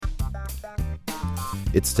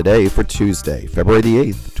It's today for Tuesday, February the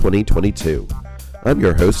 8th, 2022. I'm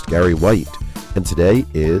your host, Gary White, and today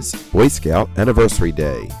is Boy Scout Anniversary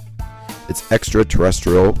Day. It's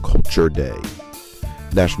Extraterrestrial Culture Day,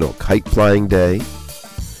 National Kite Flying Day,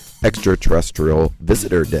 Extraterrestrial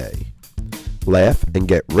Visitor Day, Laugh and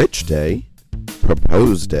Get Rich Day,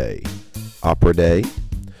 Propose Day, Opera Day,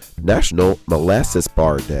 National Molasses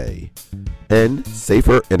Bar Day, and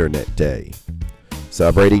Safer Internet Day.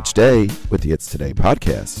 Celebrate each day with the It's Today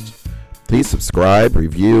podcast. Please subscribe,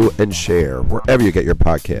 review, and share wherever you get your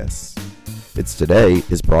podcasts. It's Today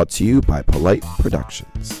is brought to you by Polite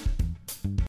Productions.